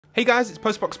Hey guys, it's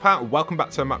postboxpat. Welcome back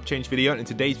to a map change video, and in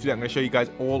today's video I'm going to show you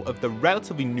guys all of the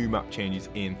relatively new map changes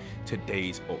in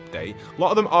today's update. A lot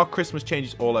of them are Christmas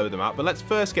changes all over the map, but let's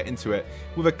first get into it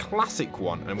with a classic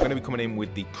one, and I'm going to be coming in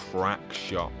with the Crack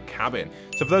Shop Cabin.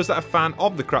 So for those that are fan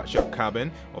of the Crack Shop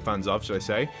Cabin, or fans of should I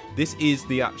say, this is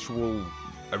the actual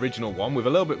original one with a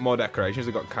little bit more decorations.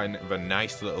 They've got kind of a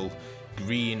nice little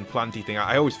green planty thing.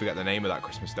 I always forget the name of that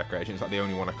Christmas decoration. It's like the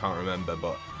only one I can't remember,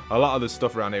 but a lot of the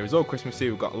stuff around here is all Christmassy.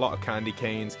 We've got a lot of candy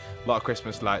canes, a lot of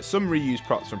Christmas lights, some reused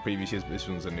props from previous years, but this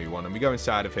one's a new one. And we go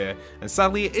inside of here, and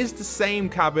sadly it is the same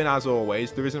cabin as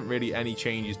always. There isn't really any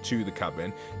changes to the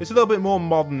cabin. It's a little bit more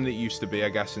modern than it used to be, I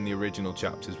guess, in the original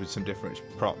chapters with some different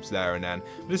props there and then.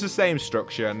 But it's the same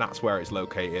structure, and that's where it's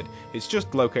located. It's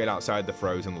just located outside the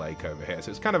frozen lake over here,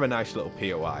 so it's kind of a nice little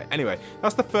POI. Anyway,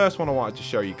 that's the first one I wanted to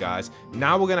show you guys.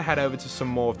 Now we're going to head over to some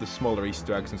more of the smaller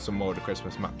Easter eggs and some more of the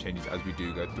Christmas map changes as we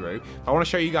do go through. I want to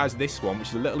show you guys this one, which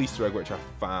is a little Easter egg which I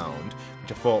found,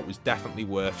 which I thought was definitely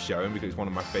worth showing because it's one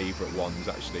of my favourite ones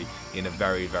actually in a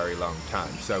very, very long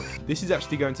time. So this is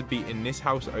actually going to be in this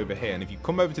house over here, and if you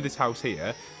come over to this house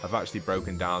here, I've actually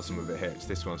broken down some of it here. It's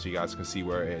this one so you guys can see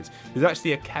where it is. There's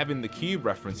actually a Kevin the Cube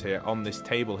reference here on this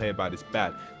table here by this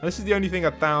bed. Now this is the only thing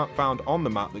I found on the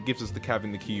map that gives us the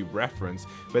Kevin the Cube reference,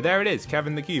 but there it is,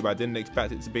 Kevin the Cube. I didn't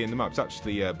expect it to be in the map. It's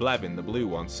actually Blevin, the blue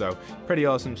one, so pretty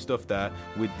awesome stuff there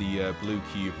with the blue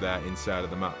cube there inside of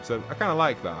the map. So I kind of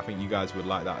like that. I think you guys would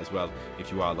like that as well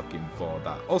if you are looking for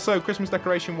that. Also, Christmas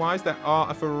decoration wise, there are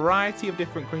a variety of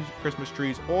different Christmas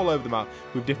trees all over the map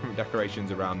with different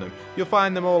decorations around them. You'll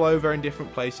find them all over in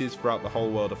different places throughout the whole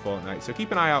world of Fortnite, so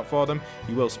keep an eye out for them.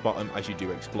 You will spot them as you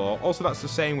do explore. Also, that's the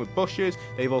same with bushes.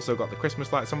 They've also got the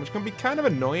Christmas lights on, which can be kind of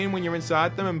annoying when you're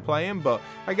inside them and playing, but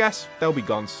I guess they'll be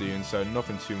gone soon, so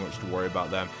nothing too much to worry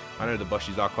about them. I know the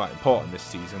bushes are quite important this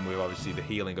season with obviously the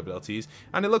healing abilities.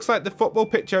 And it looks like the football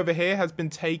pitch over here has been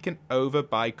taken over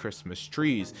by Christmas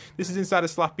trees. This is inside of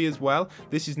Slappy as well.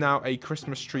 This is now a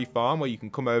Christmas tree farm where you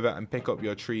can come over and pick up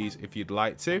your trees if you'd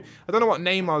like to. I don't know what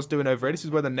Neymar's doing over here. This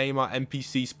is where the Neymar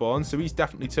NPC spawns. So he's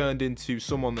definitely turned into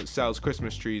someone that sells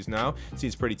Christmas trees now.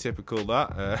 Seems pretty typical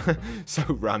that. So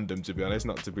random to be honest.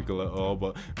 Not typical at all,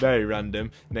 but very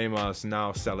random. Neymar's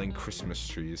now selling Christmas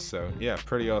trees. So yeah,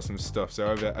 pretty awesome stuff. So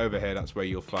over here, that's where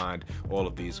you'll find all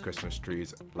of these Christmas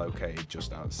trees located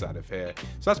just outside of here.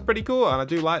 So that's pretty cool, and I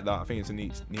do like that. I think it's a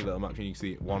neat little map. You can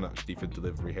see one actually for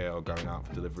delivery here, or going out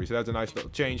for delivery. So that's a nice little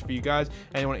change for you guys.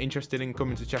 Anyone interested in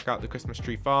coming to check out the Christmas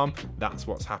tree farm, that's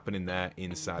what's happening there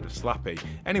inside of Slappy.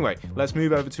 Anyway, let's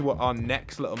move over to our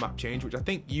next little map change, which I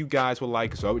think you guys will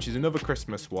like as well, which is another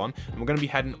Christmas one. And we're going to be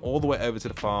heading all the way over to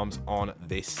the farms on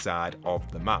this side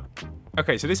of the map.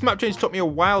 Okay, so this map change took me a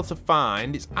while to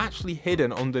find. It's actually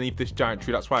hidden underneath this giant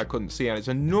tree. That's why I couldn't see it. And it's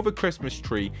another Christmas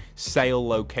tree sale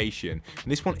location. And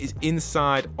this one is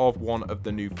inside of one of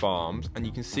the new farms. And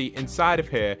you can see inside of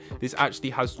here, this actually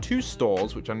has two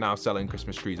stores, which are now selling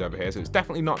Christmas trees over here. So it's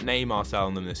definitely not Neymar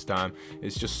selling them this time.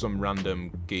 It's just some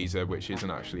random geezer, which isn't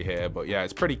actually here. But yeah,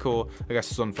 it's pretty cool. I guess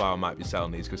Sunflower might be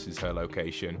selling these because it's her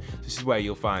location. This is where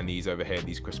you'll find these over here,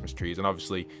 these Christmas trees. And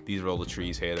obviously, these are all the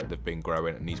trees here that they've been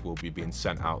growing. And these will be being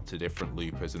sent out to different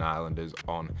loopers and islanders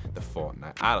on the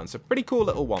Fortnite island. So pretty cool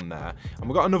little one there, and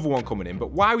we've got another one coming in.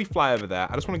 But while we fly over there,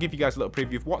 I just want to give you guys a little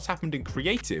preview of what's happened in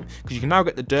creative, because you can now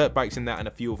get the dirt bikes in there and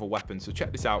a few other weapons. So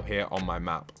check this out here on my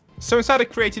map. So inside of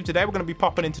creative today, we're going to be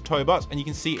popping into Toy Box, and you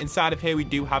can see inside of here we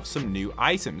do have some new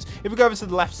items. If we go over to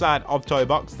the left side of Toy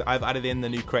Box, I've added in the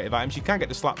new creative items. You can get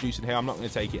the slap juice in here. I'm not going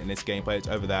to take it in this gameplay. It's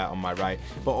over there on my right.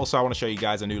 But also I want to show you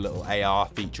guys a new little AR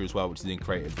feature as well, which is in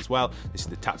creative as well. This is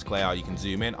the tactical AR. You can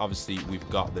zoom in. Obviously we've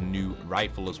got the new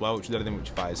rifle as well, which is everything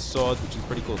which fires swords, which is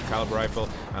pretty cool, the caliber rifle,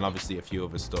 and obviously a few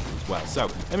other stuff as well. So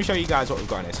let me show you guys what we've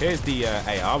got in this. Here's the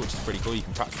AR, which is pretty cool. You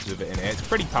can practice with it in here. It's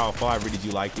pretty powerful. I really do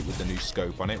like it with the new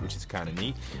scope on it, which is kind of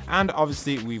neat. And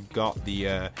obviously we've got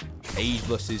the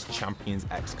Ageless's Champions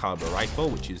Excalibur rifle,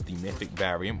 which is the mythic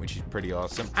variant, which is pretty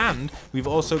awesome. And we've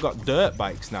also got dirt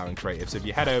bikes now in creative. So if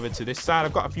you head over to this side,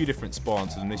 I've got a few different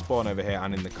spawns, and they spawn over here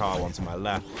and in the car one to my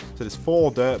left. So there's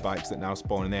 4 dirt bikes that now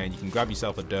spawn in there, and you can grab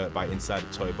yourself a dirt bike inside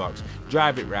the Toy Box,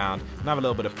 drive it round, and have a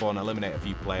little bit of fun, eliminate a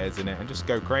few players in it, and just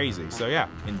go crazy. So yeah,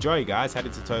 enjoy guys, head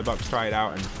into Toy Box, try it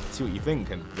out, and see what you think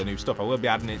and the new stuff. I will be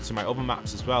adding it to my other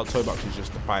maps as well. Toy Box is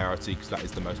just the priority because that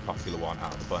is the most popular one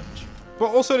out of the bunch.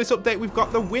 But also this update, we've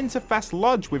got the Winterfest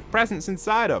lodge with presents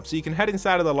inside of. So you can head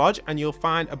inside of the lodge and you'll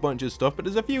find a bunch of stuff. But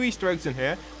there's a few Easter eggs in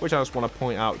here, which I just want to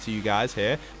point out to you guys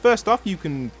here. First off, you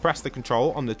can press the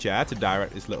control on the chair to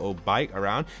direct this little bike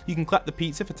around. You can collect the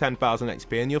pizza for 10,000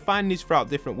 XP, and you'll find these throughout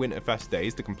different Winterfest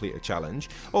days to complete a challenge.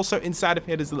 Also, inside of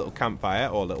here, there's a little campfire,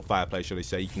 or a little fireplace, should I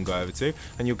say, you can go over to,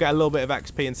 and you'll get a little bit of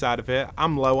XP inside of here.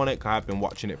 I'm low on it because I've been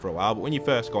watching it for a while, but when you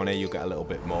first go on here, you'll get a little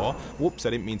bit more. Whoops, I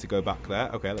didn't mean to go back there.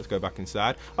 Okay, let's go back inside.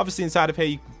 Obviously, inside of here,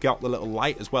 you got the little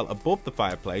light as well above the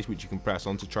fireplace, which you can press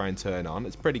on to try and turn on.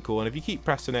 It's pretty cool, and if you keep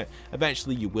pressing it,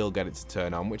 eventually you will get it to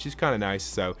turn on, which is kind of nice,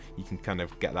 so you can kind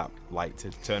of get that light to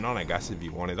turn on, I guess, if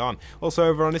you want it on. Also,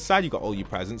 over on this side, you've got all your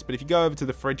presents, but if you go over to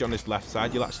the fridge on this left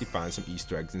side, you'll actually find some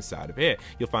Easter eggs inside of here.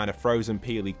 You'll find a frozen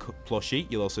peely plushie.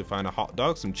 You'll also find a hot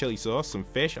dog, some chili sauce, some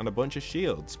fish, and a bunch of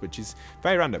shields, which is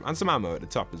very random, and some ammo at the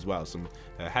top as well. Some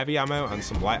heavy ammo and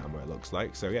some light ammo, it looks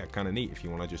like. So yeah, kind of neat if you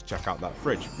want to just check out that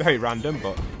fridge. Very random,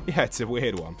 but yeah, it's a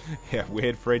weird one. Yeah,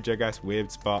 weird fridge, I guess,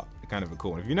 weird spot. Kind of a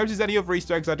cool one. If you notice any other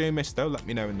Easter eggs I do miss, though, let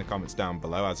me know in the comments down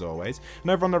below, as always.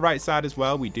 And over on the right side as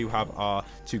well, we do have our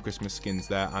 2 Christmas skins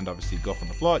there, and obviously Guff on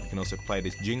the floor. You can also play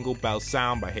this jingle bell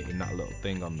sound by hitting that little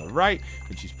thing on the right,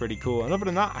 which is pretty cool. And other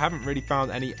than that, I haven't really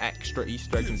found any extra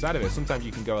Easter eggs inside of it. Sometimes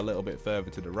you can go a little bit further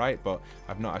to the right, but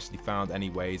I've not actually found any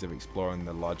ways of exploring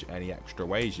the lodge any extra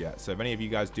ways yet. So if any of you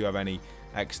guys do have any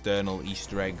external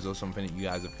Easter eggs or something that you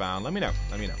guys have found, let me know.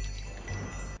 Let me know.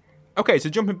 Okay, so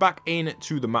jumping back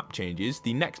into the map changes,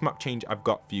 the next map change I've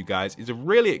got for you guys is a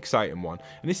really exciting one,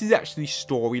 and this is actually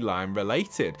storyline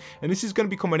related, and this is going to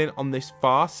be coming in on this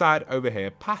far side over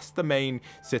here, past the main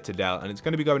citadel, and it's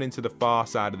going to be going into the far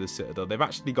side of the citadel. They've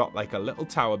actually got like a little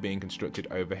tower being constructed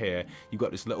over here. You've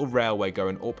got this little railway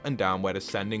going up and down where they're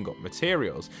sending up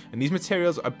materials, and these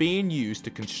materials are being used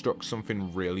to construct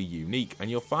something really unique,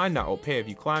 and you'll find that up here. If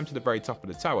you climb to the very top of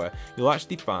the tower, you'll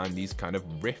actually find these kind of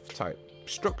rift type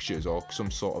structures or some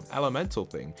sort of elemental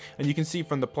thing, and you can see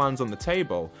from the plans on the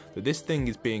table that this thing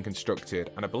is being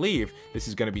constructed, and I believe this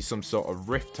is going to be some sort of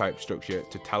rift type structure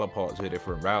to teleport to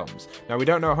different realms. Now, we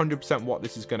don't know 100% what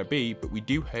this is going to be, but we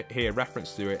do hear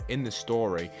reference to it in the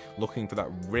story, looking for that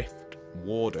rift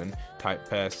warden type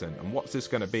person. And what's this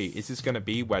going to be? Is this going to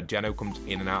be where Geno comes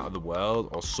in and out of the world,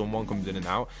 or someone comes in and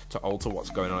out to alter what's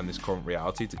going on in this current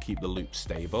reality to keep the loop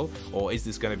stable? Or is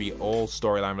this going to be all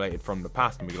storyline related from the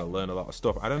past and we're going to learn a lot of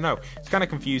stuff? I don't know. It's kind of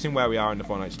confusing where we are in the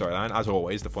Fortnite storyline. As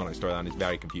always, the Fortnite storyline is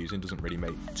very confusing. Doesn't really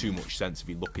make too much sense if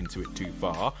you look into it too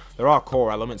far. There are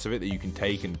core elements of it that you can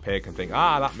take and pick and think,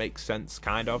 ah, that makes sense,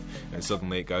 kind of. And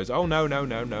suddenly it goes, oh, no,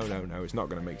 it's not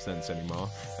going to make sense anymore.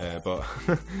 But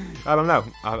I don't know.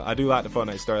 I do like the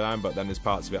Fortnite storyline, but then there's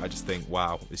parts of it I just think,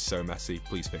 wow, it's so messy,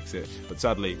 please fix it. But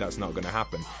sadly, that's not going to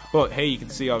happen. But here you can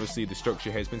see, obviously, the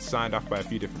structure here has been signed off by a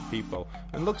few different people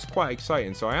and looks quite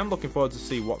exciting. So I am looking forward to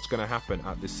see what's going to happen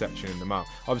at this section in the map.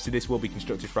 Obviously, this will be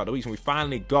constructed throughout the weeks, and we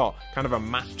finally got kind of a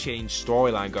map change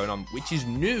storyline going on, which is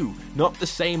new. Not the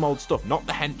same old stuff, not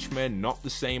the henchmen, not the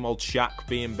same old shack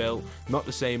being built, not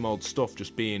the same old stuff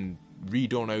just being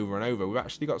redone over and over. We've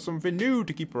actually got something new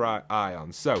to keep our eye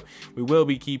on, so we will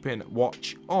be keeping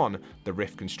watch on the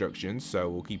rift construction, so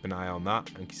we'll keep an eye on that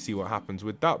and see what happens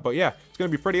with that. But yeah, it's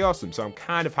going to be pretty awesome, so I'm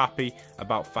kind of happy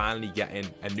about finally getting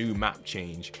a new map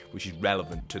change which is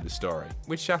relevant to the story,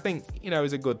 which I think, you know,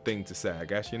 is a good thing to say, I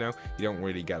guess. You know, you don't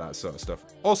really get that sort of stuff.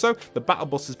 Also, the battle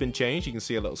bus has been changed. You can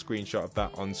see a little screenshot of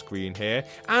that on screen here,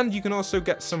 and you can also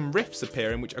get some rifts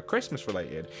appearing which are Christmas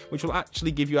related, which will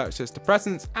actually give you access to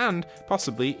presents, and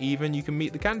possibly even you can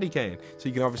meet the candy cane. So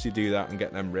you can obviously do that and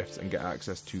get them rifts and get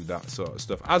access to that sort of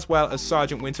stuff, as well as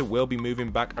Sergeant Winter will be moving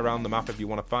back around the map if you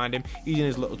want to find him. He's in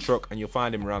his little truck and you'll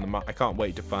find him around the map. I can't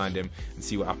wait to find him and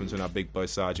see what happens when our big boy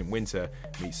Sergeant Winter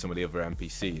meets some of the other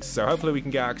NPCs. So hopefully we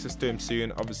can get access to him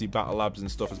soon. Obviously battle labs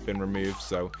and stuff has been removed,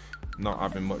 so not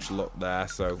having much luck there,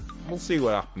 so we'll see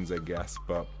what happens, I guess.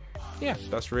 But yeah,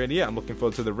 that's really it. I'm looking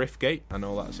forward to the rift gate and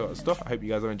all that sort of stuff. I hope you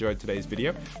guys have enjoyed today's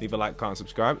video. Leave a like, comment,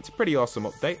 subscribe. It's a pretty awesome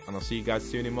update, and I'll see you guys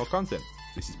soon in more content.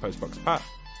 This is postboxpat,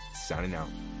 signing out.